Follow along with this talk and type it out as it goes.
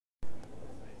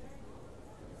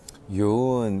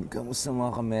Yun, kamusta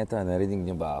mga kameta? Narinig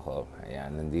niyo ba ako?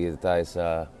 Ayan, nandito tayo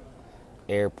sa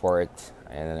airport.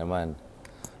 Ayan na naman,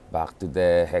 back to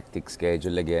the hectic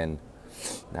schedule again.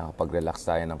 Nakapag-relax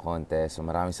tayo ng konti. So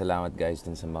maraming salamat guys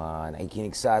dun sa mga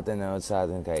nakikinig sa atin, nanood sa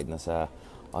atin kahit nasa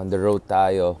on the road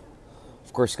tayo.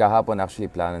 Of course, kahapon actually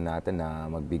plano natin na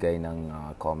magbigay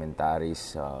ng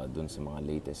commentaries dun sa mga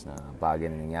latest na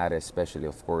bagay na nangyari. Especially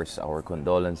of course, our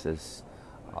condolences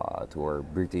to our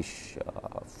British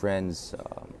friends.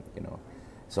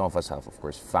 Some of us have, of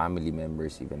course, family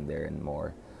members even there and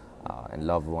more, and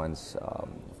loved ones.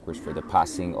 Of course, for the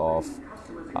passing of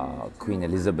Queen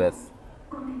Elizabeth.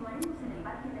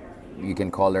 You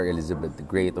can call her Elizabeth the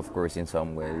Great, of course, in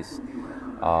some ways.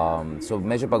 So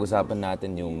medyo pag-usapan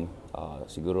natin yung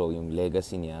siguro yung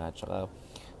legacy niya at saka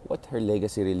what her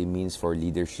legacy really means for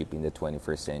leadership in the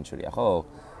 21st century. Ako,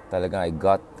 talaga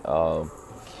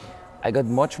I got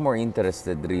much more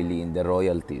interested really in the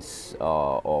royalties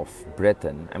of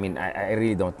Britain. I mean, I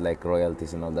really don't like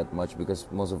royalties and all that much because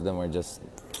most of them are just,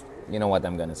 you know what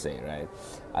I'm gonna say, right?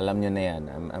 Alam nyo na yan.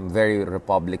 I'm very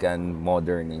Republican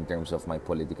modern in terms of my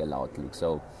political outlook.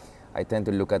 So I tend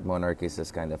to look at monarchies as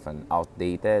kind of an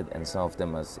outdated and some of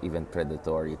them as even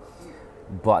predatory.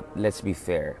 But let's be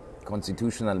fair.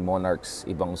 Constitutional monarchs,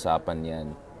 ibang usapan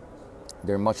yan.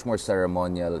 They're much more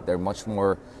ceremonial. They're much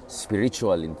more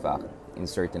spiritual, in fact, in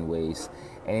certain ways.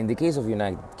 And in the case of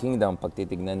United Kingdom, pag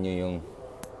titignan nyo yung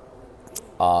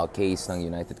case ng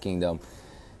United Kingdom,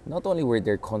 not only were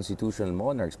there constitutional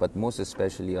monarchs, but most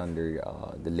especially under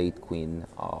the late Queen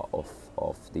of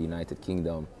the United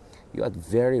Kingdom, you had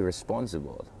very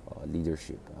responsible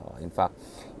leadership. In fact,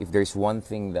 if there's one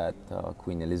thing that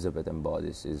Queen Elizabeth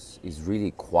embodies is really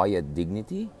quiet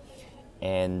dignity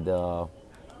and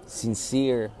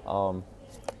sincere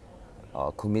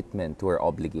commitment to her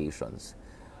obligations.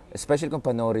 Especially kung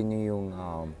panoorin niyo yung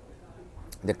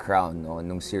The Crown, no,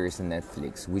 nung series na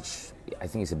Netflix, which I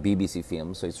think is a BBC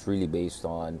film, so it's really based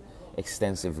on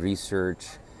extensive research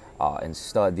and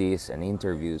studies and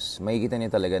interviews. Makikita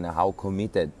niyo talaga na how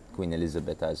committed Queen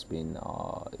Elizabeth has been,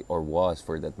 or was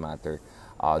for that matter,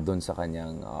 dun sa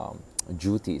kanyang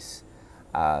duties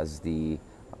as the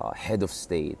head of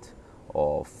state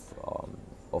of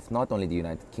not only the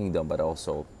United Kingdom but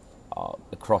also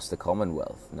across the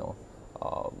Commonwealth, no,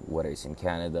 whether it's in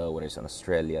Canada, whether it's in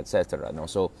Australia, etc. No,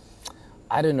 so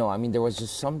I don't know. I mean, there was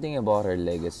just something about her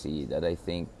legacy that I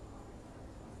think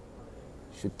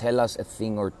should tell us a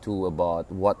thing or two about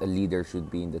what a leader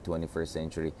should be in the 21st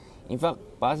century. In fact,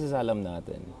 para sa alam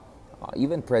natin,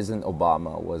 even President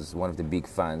Obama was one of the big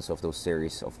fans of those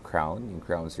series of Crown, yung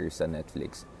Crown series on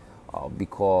Netflix,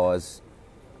 because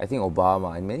I think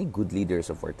Obama and many good leaders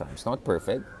of our times, not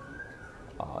perfect,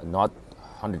 not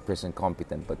 100%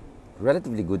 competent, but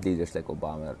relatively good leaders like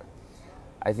Obama,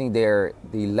 I think they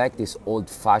like this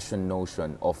old-fashioned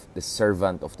notion of the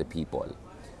servant of the people,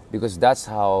 because that's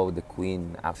how the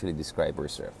Queen actually described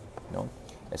herself, you know,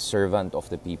 a servant of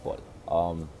the people.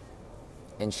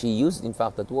 And she used, in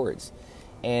fact, that words.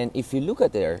 And if you look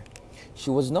at her,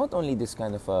 she was not only this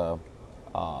kind of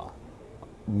a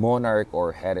monarch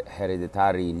or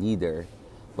hereditary leader,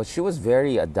 but she was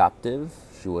very adaptive.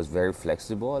 She was very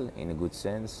flexible in a good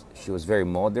sense. She was very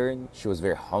modern. She was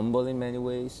very humble in many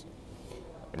ways.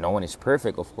 No one is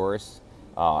perfect, of course.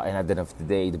 And at the end of the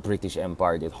day, the British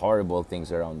Empire did horrible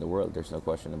things around the world. There's no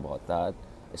question about that,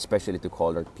 especially to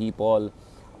colored people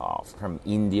from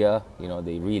India. You know,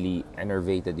 they really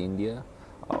enervated India.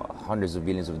 Hundreds of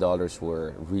billions of dollars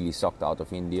were really sucked out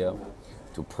of India,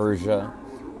 to Persia,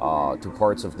 to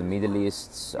parts of the Middle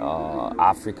East,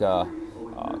 Africa,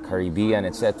 Caribbean,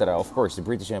 etc. Of course, the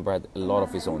British Empire had a lot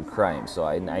of its own crimes, so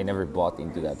I never bought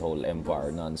into that whole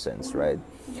empire nonsense, right?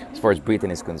 As far as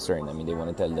Britain is concerned, I mean, they want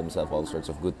to tell themselves all sorts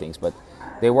of good things, but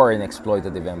they were an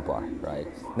exploitative empire, right?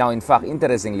 Now, in fact,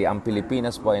 interestingly, ang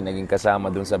Pilipinas po ay naging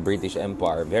kasama dun sa British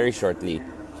Empire very shortly,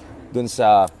 dun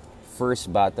sa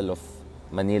First Battle of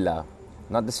Manila,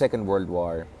 not the Second World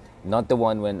War, not the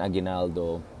one when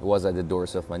Aguinaldo was at the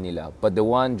doors of Manila, but the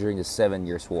one during the 7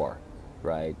 Years' War,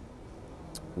 right?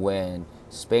 When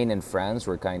Spain and France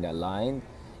were kind of aligned,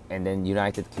 and then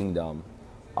United Kingdom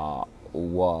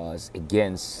was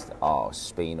against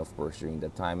Spain, of course, during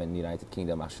that time, and United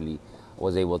Kingdom actually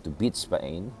was able to beat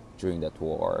Spain during that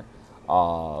war,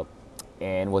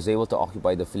 and was able to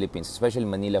occupy the Philippines, especially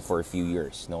Manila, for a few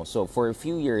years. No, so for a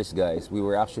few years, guys, we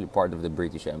were actually part of the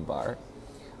British Empire,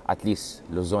 at least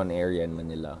Luzon area in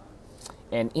Manila.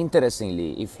 And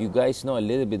interestingly, if you guys know a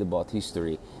little bit about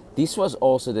history, this was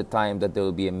also the time that there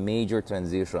will be a major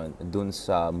transition dun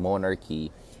sa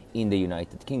monarchy in the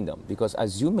United Kingdom. Because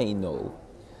as you may know,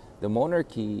 the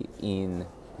monarchy in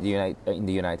in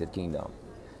the United Kingdom.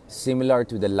 Similar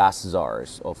to the last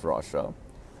czars of Russia,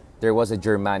 there was a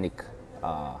Germanic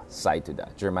side to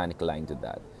that, Germanic line to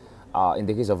that. In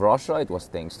the case of Russia, it was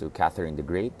thanks to Catherine the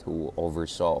Great, who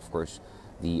oversaw, of course,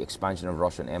 the expansion of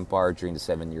Russian Empire during the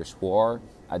Seven Years' War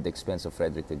at the expense of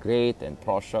Frederick the Great and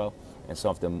Prussia and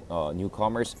some of the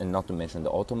newcomers, and not to mention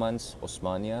the Ottomans,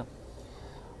 Osmania.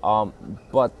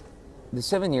 But the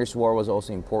Seven Years' War was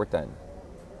also important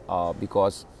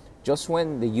because just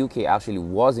when the UK actually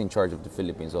was in charge of the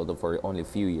Philippines, although for only a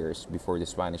few years before the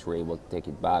Spanish were able to take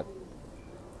it back,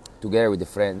 together with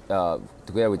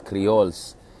together with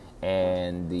Creoles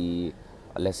and the,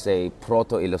 let's say,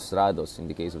 proto-ilustrados in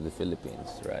the case of the Philippines,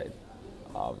 right?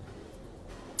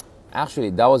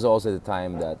 Actually, that was also the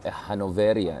time that a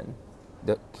Hanoverian,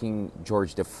 the King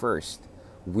George the First,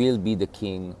 will be the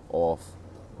king of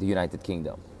the United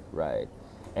Kingdom, right?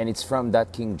 And it's from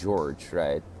that King George,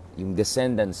 right? Yung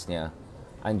descendants niya,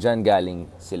 andyan galing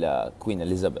sila Queen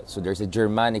Elizabeth. So there's a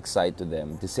Germanic side to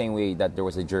them, the same way that there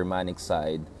was a Germanic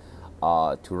side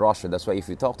to Russia. That's why if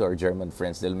you talk to our German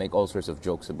friends, they'll make all sorts of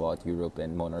jokes about Europe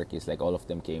and monarchies, like all of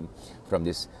them came from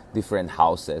these different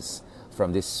houses,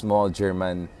 from this small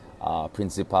German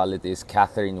principalities.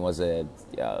 Catherine was a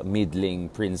middling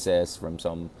princess from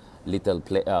some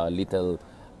little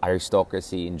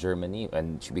aristocracy in Germany,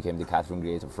 and she became the Catherine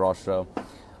Great of Russia.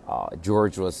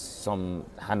 George was some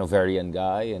Hanoverian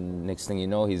guy, and next thing you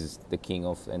know, he's the king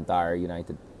of the entire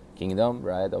United Kingdom,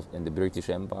 right, in the British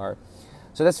Empire.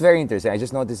 So that's very interesting. I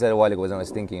just noticed that a while ago when I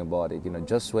was thinking about it. You know,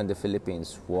 just when the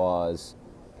Philippines was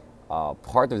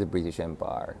part of the British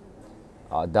Empire,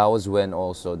 that was when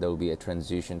also there will be a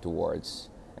transition towards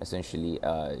essentially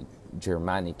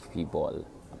Germanic people,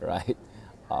 right?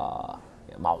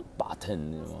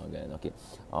 Mountbatten, yung mga ganun, okay?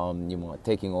 Yung mga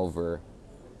taking over,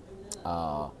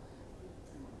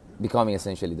 becoming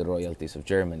essentially the royalties of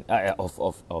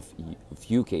of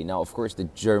UK. Now, of course, the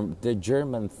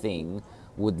German thing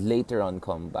would later on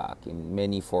come back in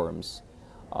many forms.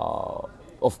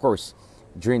 Of course,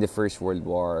 during the First World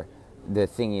War, the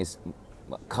thing is,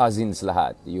 cousins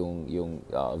lahat. Yung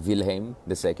Wilhelm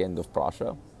II of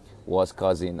Prussia was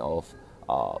cousin of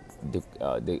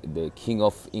the King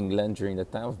of England during the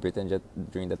time, of Britain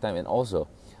during the time, and also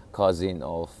cousin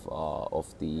of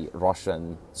the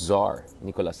Russian Tsar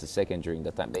Nicholas II during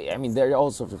the time. I mean, there are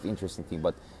all sorts of interesting things,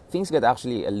 but things got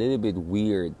actually a little bit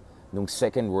weird in the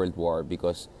Second World War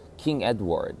because King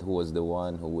Edward, who was the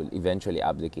one who will eventually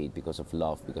abdicate because of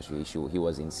love, because he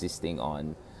was insisting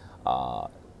on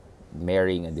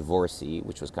marrying a divorcee,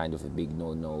 which was kind of a big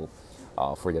no-no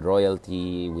for the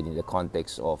royalty within the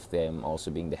context of them also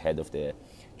being the head of the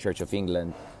Church of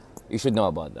England. You should know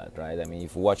about that, right? I mean,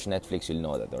 if you watch Netflix, you'll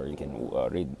know that, or you can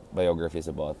read biographies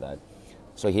about that.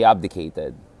 So he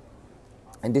abdicated.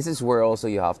 And this is where also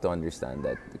you have to understand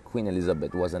that Queen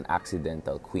Elizabeth was an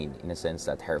accidental queen, in a sense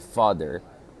that her father,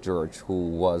 George, who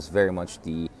was very much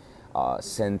the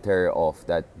center of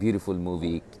that beautiful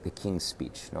movie, The King's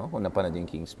Speech, no? Kung napanood yung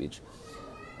King's Speech.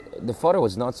 The father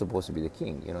was not supposed to be the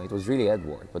king, you know, it was really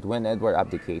Edward. But when Edward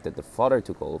abdicated, the father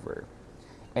took over.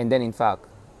 And then, in fact,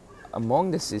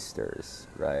 among the sisters,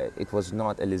 right, it was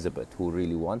not Elizabeth who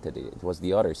really wanted it. It was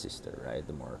the other sister, right,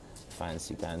 the more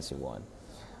fancy one.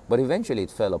 But eventually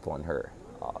it fell upon her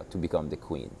to become the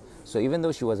queen. So even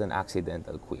though she was an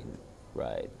accidental queen,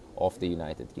 right, of the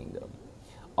United Kingdom,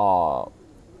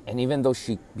 and even though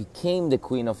she became the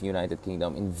queen of the United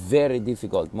Kingdom in very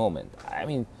difficult moment, I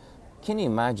mean, can you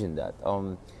imagine that?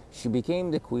 She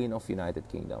became the queen of the United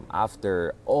Kingdom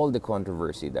after all the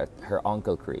controversy that her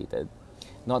uncle created.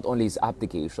 Not only his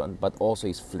abdication, but also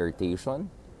his flirtation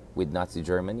with Nazi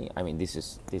Germany. I mean, this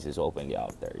is openly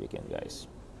out there. You can, guys,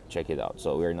 check it out.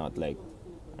 So we're not like,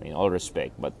 I mean, all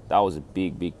respect, but that was a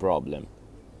big problem.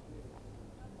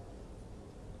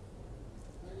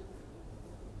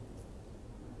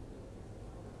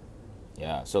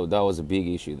 Yeah, so that was a big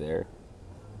issue there.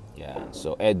 Yeah,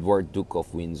 so Edward, Duke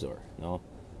of Windsor, no?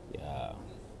 Yeah.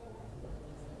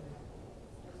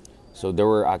 So there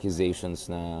were accusations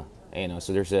na, you know,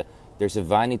 so there's a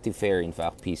Vanity Fair, in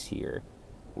fact, piece here,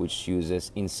 which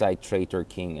uses Inside Traitor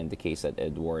King and the case that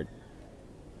Edward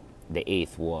the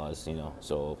Eighth was, you know.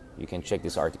 So you can check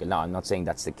this article. Now, I'm not saying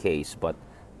that's the case, but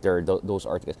there are those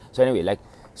articles. So anyway, like,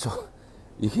 so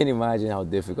you can imagine how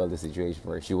difficult the situation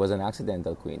was. She was an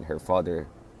accidental queen. Her father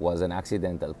was an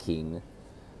accidental king,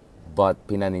 but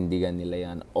pinanindigan nila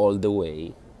yan all the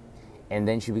way. And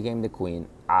then she became the queen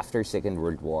after Second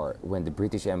World War, when the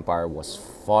British Empire was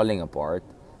falling apart.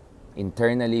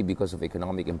 internally because of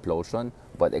economic implosion,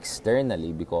 but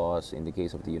externally because, in the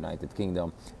case of the United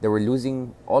Kingdom, they were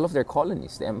losing all of their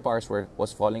colonies. The empires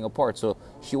was falling apart. So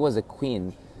she was a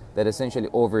queen that essentially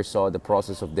oversaw the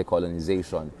process of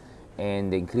decolonization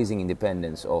and the increasing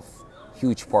independence of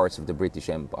huge parts of the British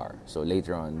Empire. So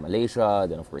later on, Malaysia,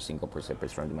 then of course Singapore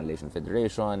separates from the Malaysian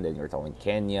Federation, then you're talking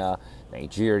Kenya,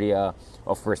 Nigeria,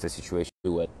 of course the situation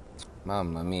with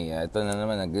Ma'am, Mami, ito na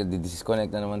naman,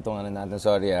 nag-disconnect na naman tong ano natin,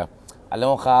 sorry ah.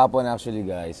 Alam mo, kahapon actually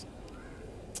guys,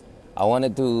 I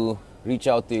wanted to reach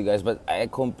out to you guys, but I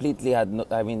completely had no,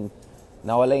 I mean,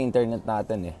 nawala yung internet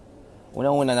natin eh.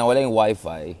 Unang-una, nawala yung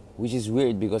Wi-Fi, which is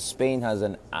weird because Spain has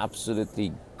an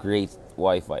absolutely great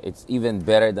Wi-Fi. It's even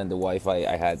better than the Wi-Fi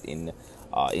I had in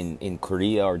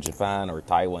Korea or Japan or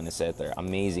Taiwan, etc.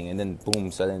 Amazing. And then boom,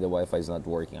 suddenly the Wi-Fi is not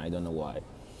working. I don't know why.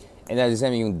 And at the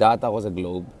same time, yung data ko sa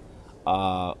Globe,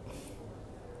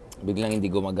 biglang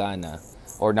hindi gumagana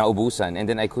or naubusan, and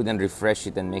then I couldn't refresh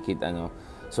it and make it ano.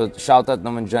 So shoutout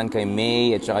naman dyan kay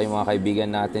May at saka yung mga kaibigan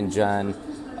natin dyan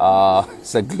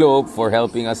sa Globe for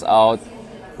helping us out.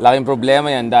 Laking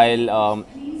problema yan dahil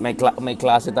may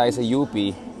klase tayo sa UP,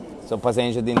 so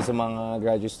pasensya din sa mga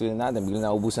graduate student natin, biglang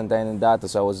naubusan tayo ng data,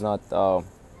 so I was not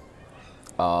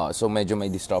so medyo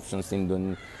may disruptions din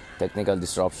dun, technical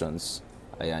disruptions.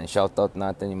 Ayan, shoutout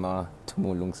natin yung mga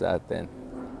tumulong sa atin.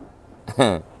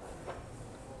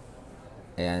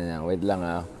 Ayan, wait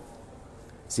lang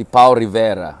si Pao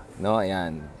Rivera, no?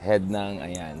 Ayan, head ng,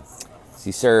 ayan,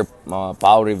 si Sir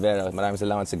Pao Rivera. Maraming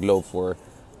salamat sa Globe for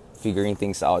figuring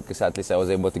things out kasi at least I was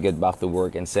able to get back to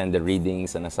work and send the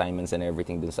readings and assignments and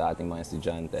everything dun sa ating mga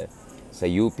estudyante sa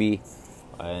UP.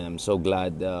 And I'm so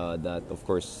glad that, of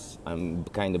course, I'm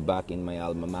kind of back in my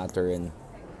alma mater and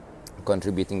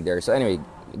contributing there. So anyway,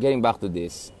 getting back to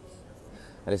this,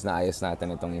 at least naayos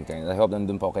natin itong internet. I hope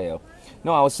nandun po kayo.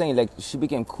 No, I was saying, like, she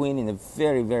became queen in a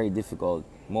very, very difficult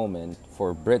moment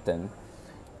for Britain,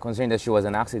 considering that she was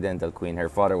an accidental queen. Her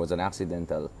father was an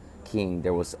accidental king.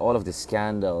 There was all of the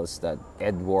scandals that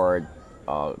Edward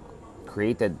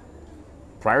created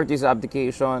prior to his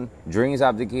abdication, during his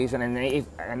abdication,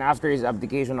 and after his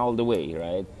abdication all the way,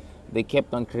 right? They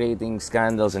kept on creating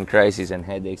scandals and crises and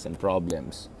headaches and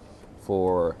problems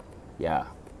for the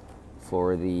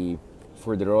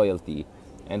royalty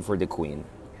and for the queen.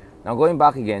 Now going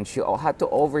back again, she had to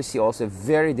oversee also a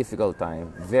very difficult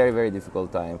time, very, very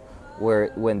difficult time,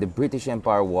 when the British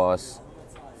Empire was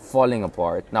falling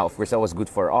apart. Now, of course, that was good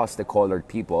for us, the colored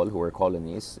people who were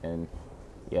colonies, and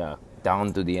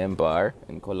down to the empire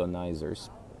and colonizers.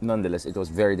 Nonetheless, it was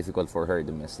very difficult for her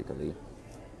domestically.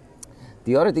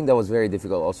 The other thing that was very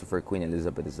difficult also for Queen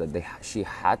Elizabeth is that she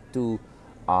had to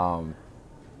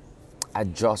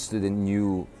adjust to the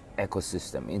new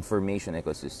ecosystem, information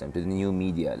ecosystem, to the new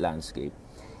media landscape.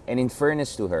 And in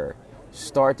fairness to her,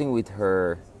 starting with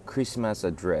her Christmas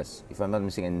address, if I'm not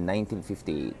mistaken, in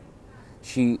 1958,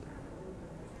 she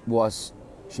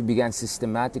began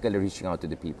systematically reaching out to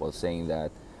the people, saying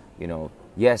that, you know,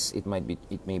 yes, it may be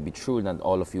true that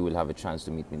all of you will have a chance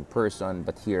to meet me in person,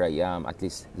 but here I am. At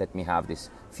least let me have this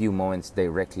few moments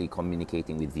directly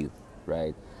communicating with you,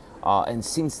 right? And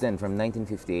since then, from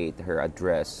 1958, her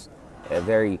address, a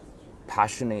very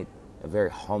passionate, a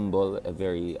very humble, a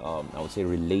very, I would say,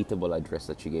 relatable address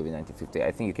that she gave in 1958.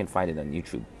 I think you can find it on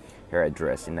YouTube, her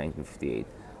address in 1958.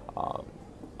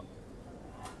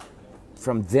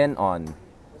 From then on,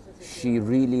 she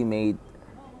really made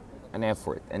an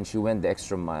effort, and she went the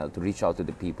extra mile to reach out to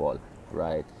the people,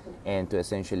 right? And to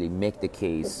essentially make the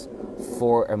case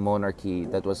for a monarchy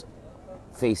that was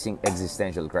facing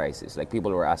existential crisis. Like,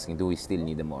 people were asking, do we still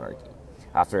need a monarchy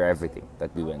after everything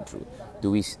that we went through?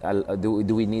 Do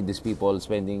we need these people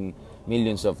spending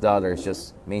millions of dollars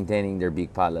just maintaining their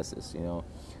big palaces, you know?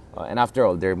 And after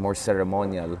all, they're more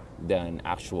ceremonial than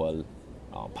actual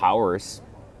powers.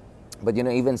 But, you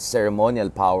know, even ceremonial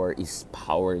power is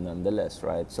power nonetheless,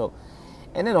 right? So,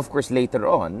 and then, of course, later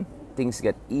on, things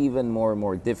get even more and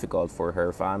more difficult for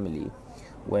her family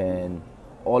when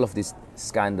all of these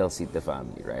scandals hit the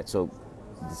family, right? So,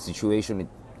 the situation with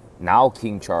now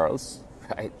King Charles,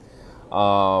 right?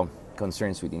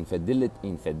 Concerns with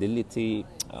infidelity,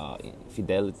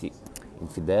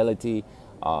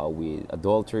 with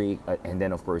adultery, and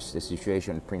then of course the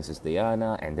situation with Princess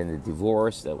Diana, and then the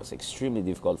divorce that was extremely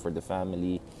difficult for the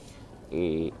family.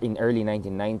 In early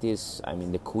 1990s, I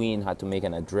mean, the Queen had to make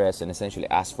an address and essentially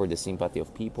ask for the sympathy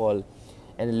of people.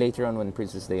 And then later on, when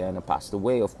Princess Diana passed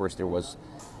away, of course, there was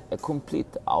a complete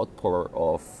outpour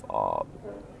of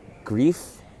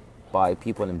grief by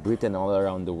people in Britain all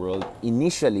around the world.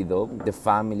 Initially, though, the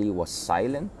family was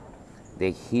silent.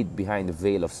 They hid behind the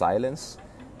veil of silence.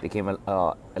 They came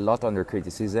a lot under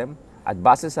criticism. At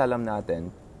base sa alam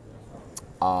natin,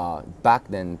 back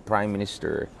then, Prime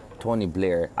Minister Tony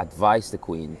Blair advised the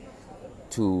Queen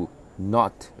to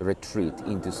not retreat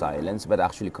into silence, but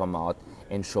actually come out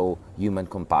and show human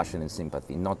compassion and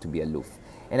sympathy, not to be aloof.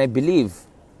 And I believe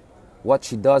what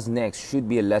she does next should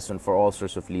be a lesson for all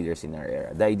sorts of leaders in our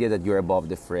era. The idea that you're above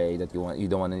the fray, that you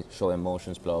don't want to show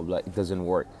emotions, blah blah blah, it doesn't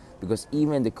work. Because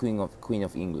even the Queen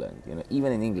of England,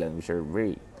 even in England, which are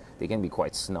they can be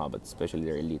quite snob, especially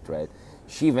their elite, right?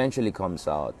 She eventually comes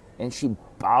out and she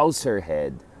bows her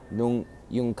head nung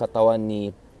yung katawan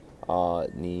ni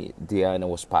Diana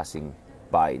was passing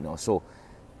by, no? So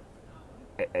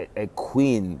a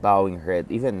queen bowing her head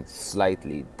even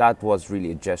slightly, that was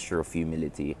really a gesture of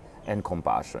humility and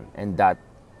compassion, and that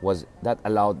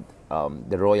allowed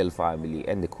the royal family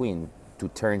and the queen to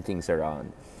turn things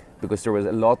around, because there was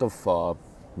a lot of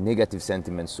negative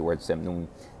sentiments towards them. Nung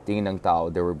tingin ng tao,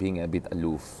 they were being a bit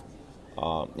aloof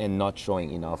and not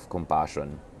showing enough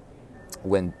compassion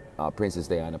when Princess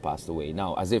Diana passed away.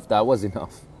 Now, as if that was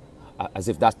enough, as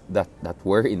if that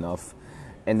were enough,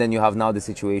 and then you have now the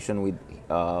situation with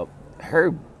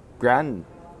her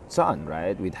grandson,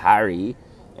 right, with Harry,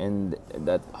 and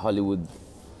that Hollywood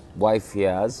wife he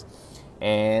has.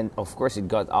 And of course it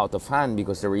got out of hand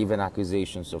because there were even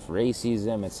accusations of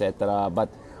racism, etc.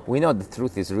 But we know the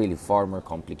truth is really far more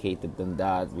complicated than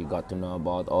that. We got to know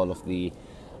about all of the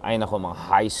mga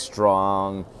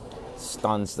high-strung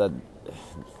stunts that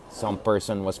some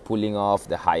person was pulling off,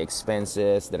 the high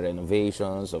expenses, the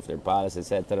renovations of their palace,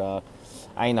 etc.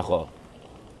 Ay nako.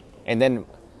 And then,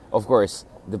 of course,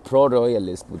 the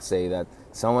pro-royalist would say that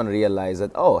someone realized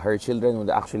that, oh, her children would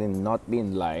actually not be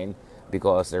in line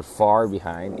because they're far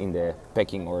behind in the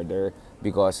pecking order,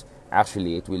 because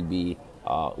actually it will be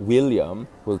William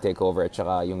who will take over at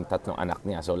saka yung tatlong anak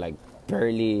niya. So like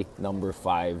barely number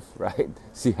 5, right?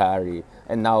 Si Harry.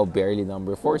 And now barely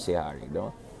number 4 si Harry,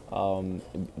 no?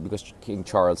 Because King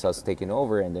Charles has taken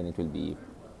over, and then it will be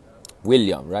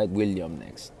William, right? William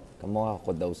next. Kamukha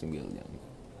ko daw si William.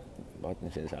 Bakit na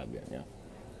siya sabi yan? Yeah.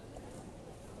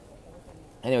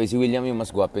 Anyway, si William yung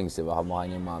mas guwaping, diba? Kamukha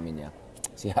niya yung mami niya.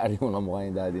 Si Harry yung kamukha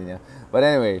yung daddy niya. But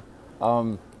anyway,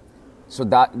 so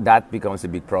that becomes a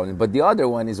big problem. But the other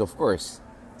one is, of course,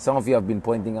 some of you have been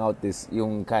pointing out this,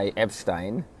 yung kay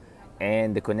Epstein,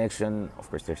 and the connection. Of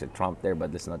course, there's a Trump there,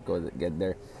 but let's not get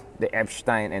there. The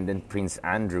Epstein and then Prince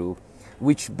Andrew,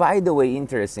 which, by the way,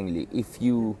 interestingly, if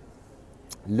you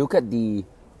look at the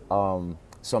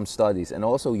some studies, and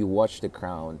also you watch The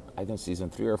Crown, I think season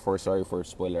 3 or 4, sorry for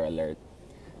spoiler alert,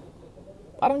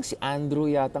 parang si Andrew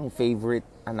yatang favorite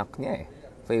anak niya eh.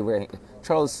 Favorite.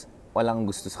 Charles, walang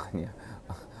gusto sa kanya.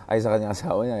 Ay sa kanya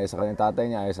asawa niya, ay sa kanya tatay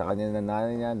niya, ay sa kanya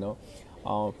nanay niya, no?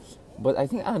 But I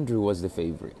think Andrew was the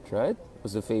favorite, right?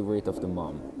 Was the favorite of the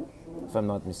mom, if I'm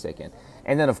not mistaken.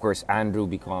 And then, of course, Andrew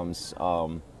becomes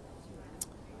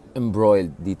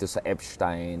embroiled dito sa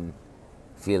Epstein,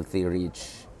 filthy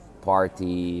rich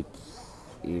party,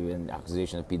 even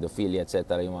accusation of pedophilia,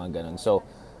 etc. Yung mga ganun. So,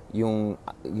 yung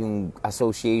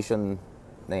association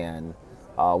na yan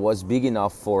was big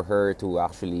enough for her to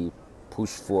actually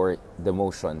push for the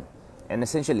motion and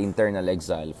essentially internal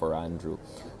exile for Andrew.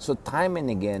 So time and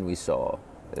again we saw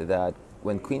that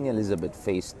when Queen Elizabeth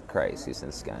faced crisis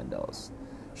and scandals,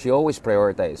 she always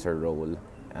prioritized her role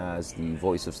as the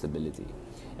voice of stability.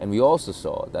 And we also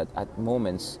saw that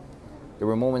there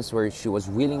were moments where she was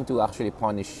willing to actually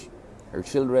punish her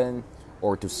children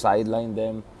or to sideline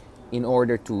them in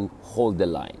order to hold the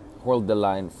line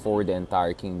for the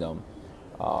entire kingdom,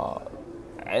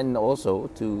 and also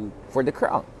for the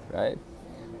crown, right?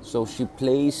 So she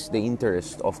plays the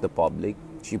interest of the public.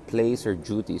 She plays her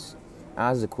duties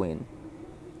as a queen,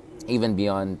 even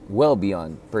well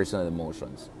beyond personal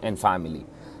emotions and family.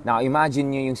 Now,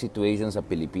 imagine nyo yung situation sa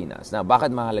Pilipinas. Now,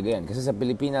 bakit mahalaga yan? Kasi sa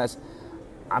Pilipinas,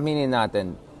 aminin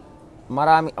natin,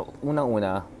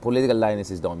 unang-una, political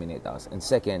dynasties dominate us. And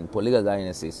second, political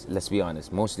dynasties, let's be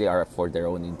honest, mostly are for their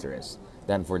own interests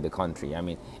than for the country. I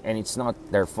mean, and it's not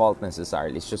their fault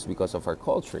necessarily. It's just because of our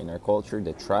culture. In our culture,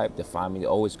 the tribe, the family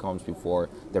always comes before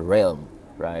the realm,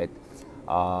 right?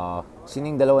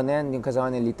 Sining dalawa na yan, yung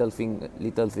kasama ni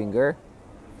Littlefinger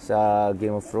sa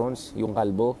Game of Thrones, yung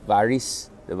kalbo, Varys,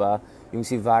 diba? Yung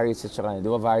si Varys at saka,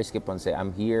 diba Varys kept on saying,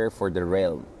 I'm here for the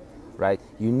realm, right?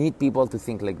 You need people to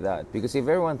think like that. Because if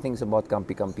everyone thinks about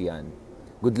kampi-kampian,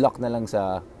 good luck na lang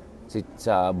sa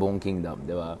buong kingdom,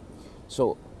 diba?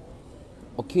 So,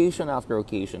 occasion after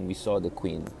occasion, we saw the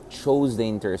queen chose the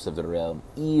interests of the realm,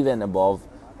 even above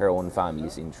her own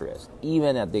family's interest,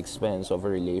 even at the expense of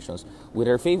her relations with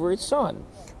her favorite son,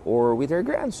 or with her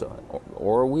grandson,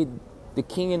 or with the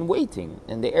king in waiting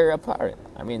and the heir apparent.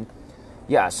 I mean,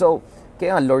 yeah, so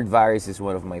kaya Lord Varys is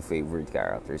one of my favorite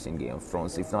characters in Game of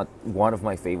Thrones, if not one of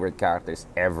my favorite characters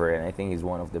ever, and I think he's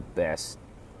one of the best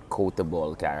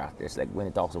quotable characters. Like when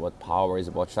he talks about power, is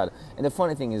about shadow. And the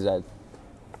funny thing is that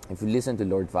if you listen to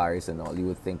Lord Varys and all, you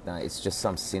would think that it's just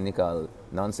some cynical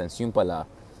nonsense. Yung pala,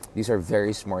 these are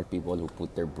very smart people who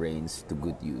put their brains to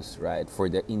good use, right? For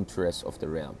the interests of the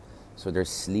realm. So they're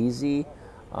sleazy,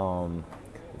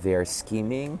 they're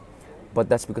scheming, but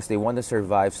that's because they want to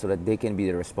survive so that they can be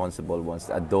the responsible ones,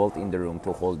 the adult in the room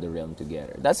to hold the realm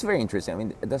together. That's very interesting. I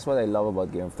mean, that's what I love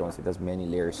about Game of Thrones. It has many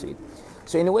layers to it.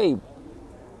 So in a way,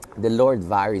 the Lord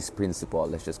Varys principle,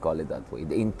 let's just call it that way,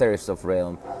 the interest of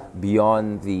realm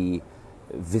beyond the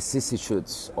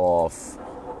vicissitudes of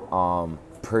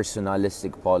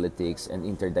personalistic politics and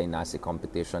interdynastic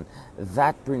competition,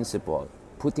 that principle,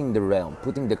 putting the realm,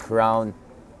 putting the crown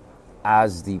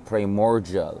as the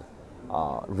primordial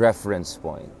reference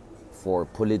point for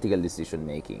political decision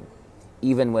making,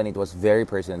 even when it was very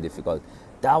personal and difficult,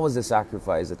 that was the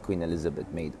sacrifice that Queen Elizabeth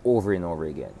made over and over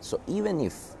again. So even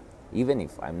if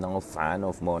I'm not a fan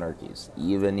of monarchies,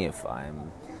 even if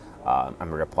I'm a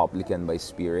Republican by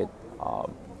spirit,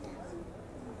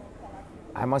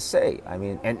 I must say, I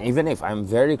mean, and even if I'm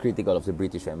very critical of the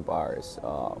British Empire's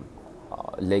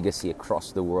legacy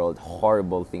across the world,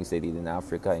 horrible things they did in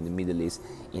Africa, in the Middle East,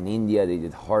 in India, they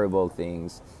did horrible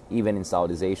things, even in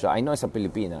Southeast Asia. I know sa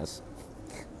Pilipinas,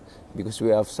 because we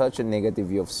have such a negative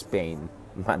view of Spain,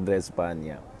 Madre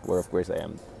España, where of course I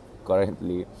am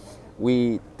currently,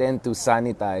 we tend to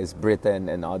sanitize Britain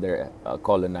and other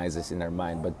colonizers in our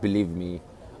mind. But believe me,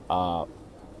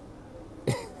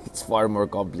 it's far more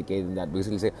complicated than that, because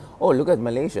we say, oh, look at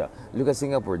Malaysia, look at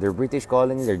Singapore, they're British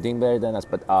colonies, they're doing better than us.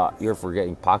 But you're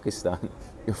forgetting Pakistan,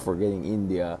 you're forgetting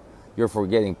India, you're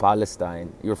forgetting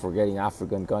Palestine, you're forgetting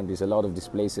African countries, a lot of these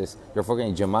places, you're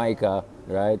forgetting Jamaica,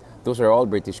 right? Those are all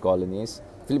British colonies.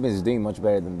 Philippines is doing much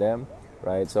better than them,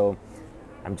 right? So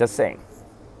I'm just saying.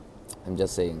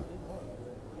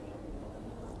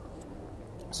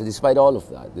 So despite all of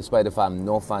that, despite the fact I'm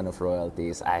no fan of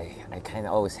royalties, I kind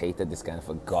of always hated this kind of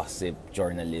a gossip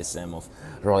journalism of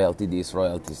royalty this,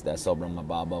 royalties that, sobrang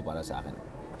mababaw para sa akin.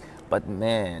 But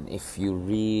man, if you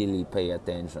really pay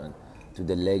attention to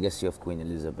the legacy of Queen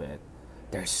Elizabeth,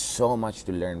 there's so much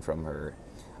to learn from her.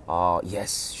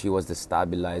 Yes, she was the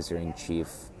stabilizer in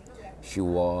chief. She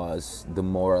was the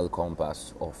moral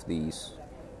compass of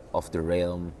the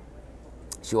realm.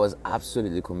 She was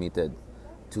absolutely committed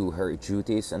to her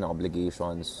duties and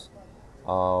obligations,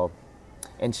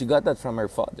 and she got that from her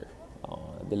father,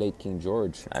 the late King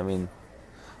George. I mean,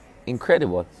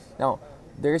 incredible. Now,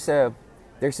 there's a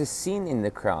scene in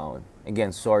The Crown.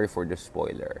 Again, sorry for the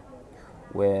spoiler,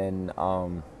 when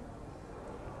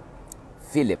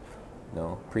Philip,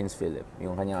 no, Prince Philip,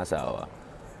 yung kanyang asawa,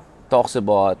 talks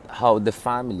about how the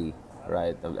family,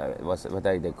 right? What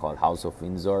are they called? House of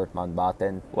Windsor,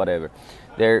 Mountbatten, whatever.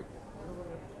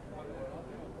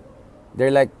 They're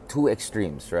like two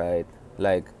extremes, right?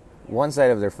 Like one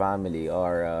side of their family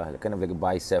are kind of like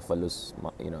bicephalous,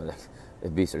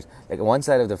 like beasters. Like one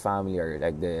side of the family are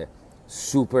like the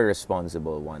super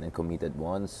responsible one and committed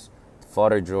ones.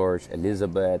 Father George,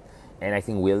 Elizabeth, and I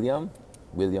think William.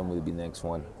 William will be the next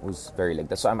one, who's very like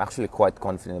that. So I'm actually quite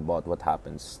confident about what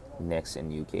happens next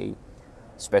in UK,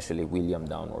 especially William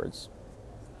downwards.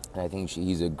 And I think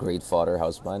he's a great father,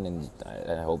 husband, and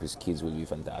I hope his kids will be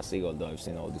fantastic. Although I've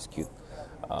seen all these cute,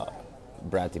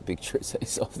 bratty pictures I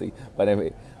saw. But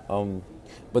anyway,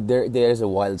 but there's a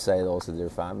wild side also to their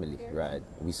family, right?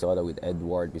 We saw that with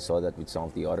Edward. We saw that with some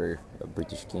of the other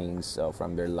British kings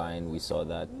from their line. We saw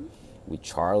that with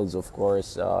Charles, of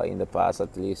course, in the past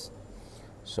at least.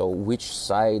 So which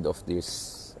side of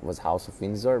this was House of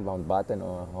Windsor, Mountbatten,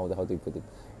 or how do you put it?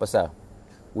 Basta,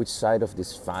 which side of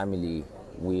this family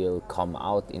will come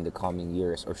out in the coming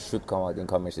years, or should come out in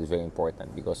coming years, is very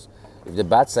important, because if the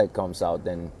bad side comes out,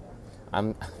 then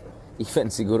I'm even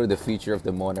siguro the future of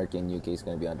the monarchy in UK is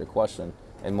going to be under question,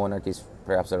 and monarchies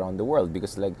perhaps around the world,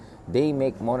 because like they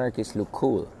make monarchies look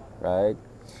cool, right?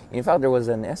 In fact, there was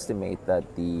an estimate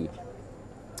that the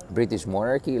British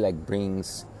monarchy like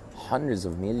brings hundreds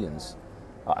of billions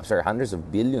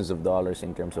of dollars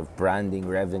in terms of branding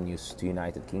revenues to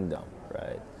United Kingdom,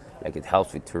 right? Like it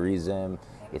helps with tourism,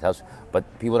 it helps, but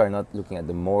people are not looking at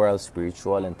the moral,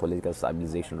 spiritual, and political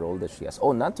stabilization role that she has.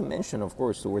 Oh, not to mention, of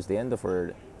course, towards the end of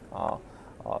her,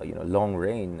 long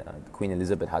reign, Queen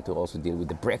Elizabeth had to also deal with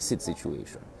the Brexit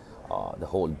situation, the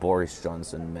whole Boris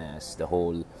Johnson mess, the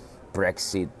whole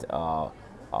Brexit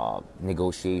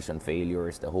negotiation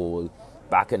failures, the whole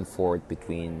back and forth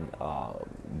between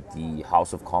the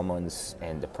House of Commons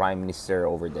and the Prime Minister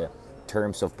over the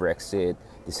terms of Brexit,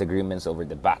 disagreements over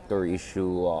the backdoor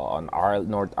issue on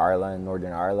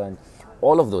Northern Ireland,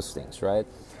 all of those things, right?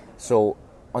 So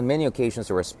on many occasions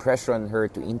there was pressure on her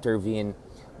to intervene,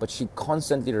 but she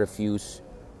constantly refused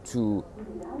to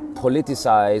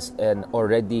politicize an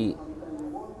already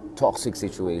toxic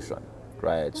situation,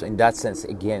 right? So in that sense,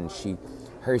 again,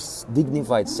 her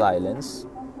dignified silence,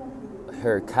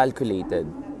 her calculated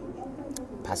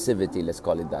passivity, let's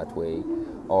call it that way,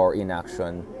 or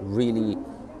inaction, really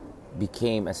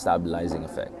became a stabilizing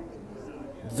effect.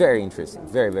 Very interesting,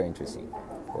 very, very interesting,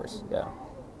 of course, yeah.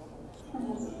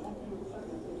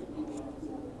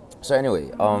 So anyway,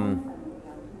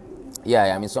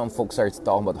 yeah, I mean, some folks are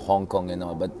talking about Hong Kong and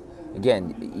all, but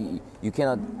again, you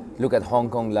cannot look at Hong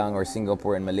Kong lang or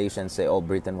Singapore and Malaysia and say, oh,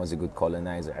 Britain was a good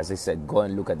colonizer. As I said, go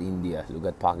and look at India, look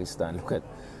at Pakistan, look at,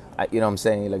 you know what I'm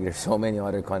saying? Like, there's so many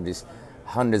other countries,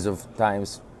 hundreds of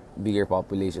times bigger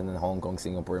population than Hong Kong,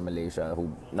 Singapore, and Malaysia,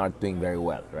 who not doing very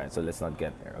well, right? So let's not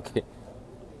get there, okay?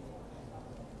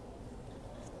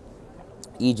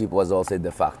 Egypt was also a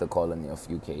de facto colony of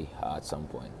UK at some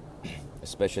point,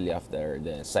 especially after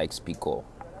the Sykes-Picot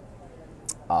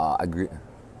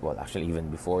well, actually even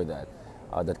before that,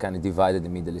 that kind of divided the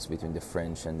Middle East between the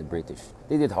French and the British.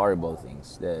 They did horrible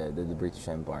things, the British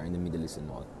Empire in the Middle East and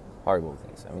all. Horrible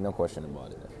things. I mean, no question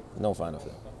about it. No fan of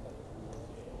them.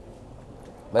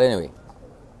 But anyway,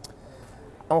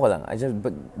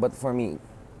 but for me,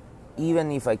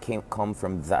 even if I come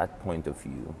from that point of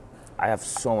view, I have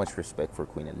so much respect for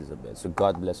Queen Elizabeth. So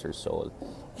God bless her soul.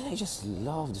 And I just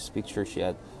love this picture she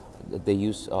had. They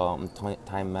used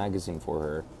Time magazine for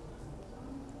her.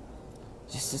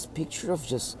 Just this picture of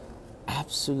just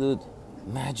absolute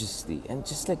majesty and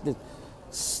just like the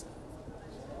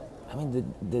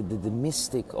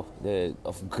mystic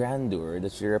of grandeur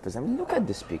that she represents. I mean, look at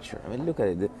this picture. I mean, look at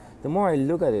it. The more I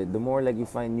look at it, the more like you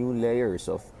find new layers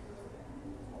of.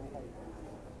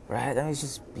 Right? I mean, it's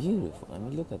just beautiful. I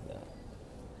mean, look at that.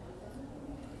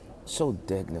 So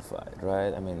dignified,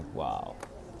 right? I mean, wow.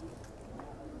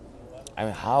 I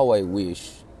mean, how I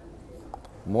wish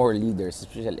more leaders,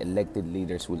 especially elected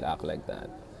leaders, would act like that.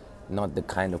 Not the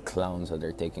kind of clowns that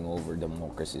are taking over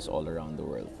democracies all around the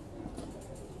world.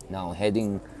 Now,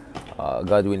 heading,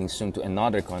 God willing, soon to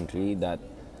another country that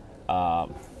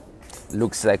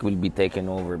looks like will be taken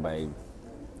over by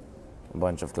a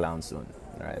bunch of clowns soon,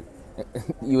 right?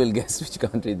 You will guess which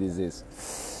country this is.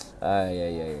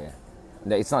 Yeah.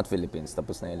 It's not Philippines.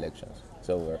 Tapos na elections. It's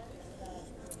over.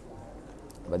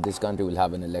 But this country will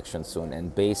have an election soon.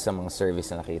 And based sa mga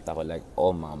surveys na nakita ko, like,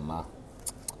 oh mama.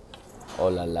 Oh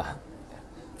lala.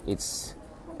 It's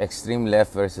extreme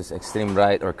left versus extreme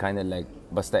right, or kind of like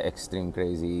basta extreme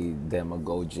crazy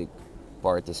demagogic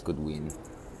parties could win.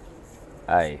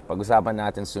 Ay, pag-usapan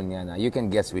natin soon yan. You can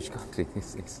guess which country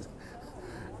this is.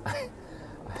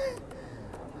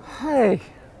 Hi.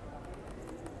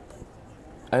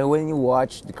 I mean, when you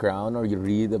watch The Crown or you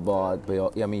read about,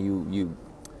 you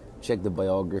check the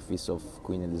biographies of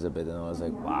Queen Elizabeth, and I was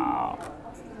like, wow,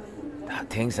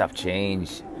 things have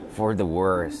changed for the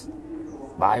worst,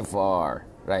 by far,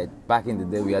 right? Back in the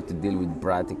day, we had to deal with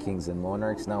bratty kings and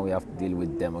monarchs. Now we have to deal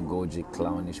with demagogic,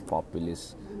 clownish,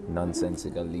 populist,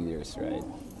 nonsensical leaders, right?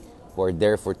 Who are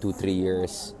there for 2-3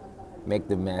 years, make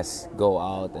the mess, go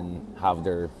out and have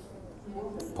their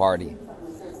party.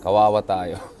 Kawawa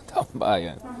tayo.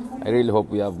 Tambayan. I really hope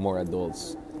we have more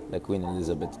adults like Queen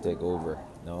Elizabeth to take over.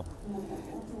 No,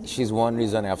 she's one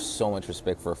reason I have so much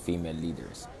respect for female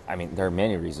leaders. I mean, there are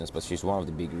many reasons, but she's one of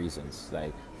the big reasons.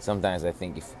 Like, sometimes I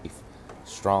think if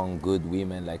strong, good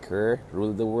women like her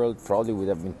ruled the world, probably would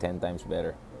have been 10 times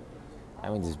better. I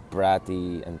mean, these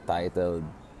bratty, entitled,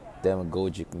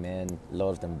 demagogic men, a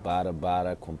lot of them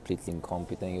bara, completely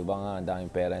incompetent. Yung iba nga, ang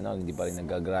daming pera, hindi pa rin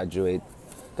nag-graduate.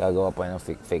 Gagawa pa ng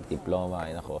fake diploma.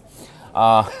 Ay, nako.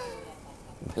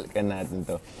 Balikan natin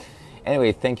to.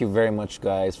 Anyway, thank you very much,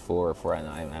 guys, for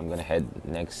I'm gonna head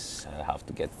next. I have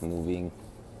to get moving.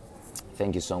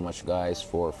 Thank you so much, guys,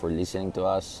 for listening to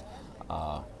us.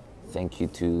 Thank you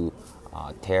to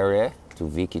Tere, to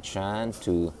Vicky Chan,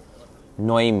 to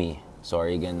Noemi.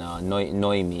 Sorry again,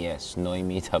 Noemi, yes,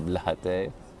 Noemi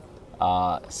Tablate.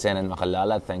 Senan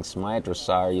Makalala, thanks, Mike.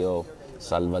 Rosario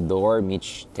Salvador,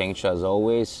 Mitch Tengsha as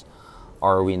always.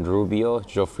 Arwin Rubio,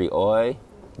 Geoffrey Oy,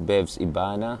 Bevs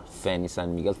Ibana, Fanny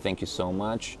San Miguel, thank you so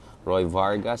much. Roy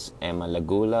Vargas, Emma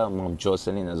Lagula, Mom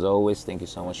Jocelyn, as always, thank you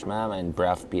so much, ma'am. And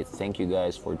Braf Pete, thank you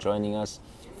guys for joining us.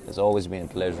 It's always been a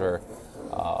pleasure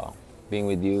being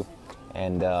with you.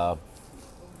 And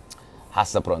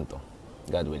Hasta pronto.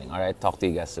 God willing. Alright, talk to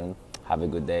you guys soon. Have a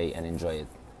good day and enjoy it.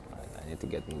 Alright, I need to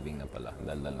get moving na pala.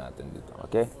 Daldal natin dito.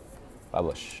 Okay?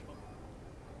 Pabosh.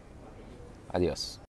 Adios.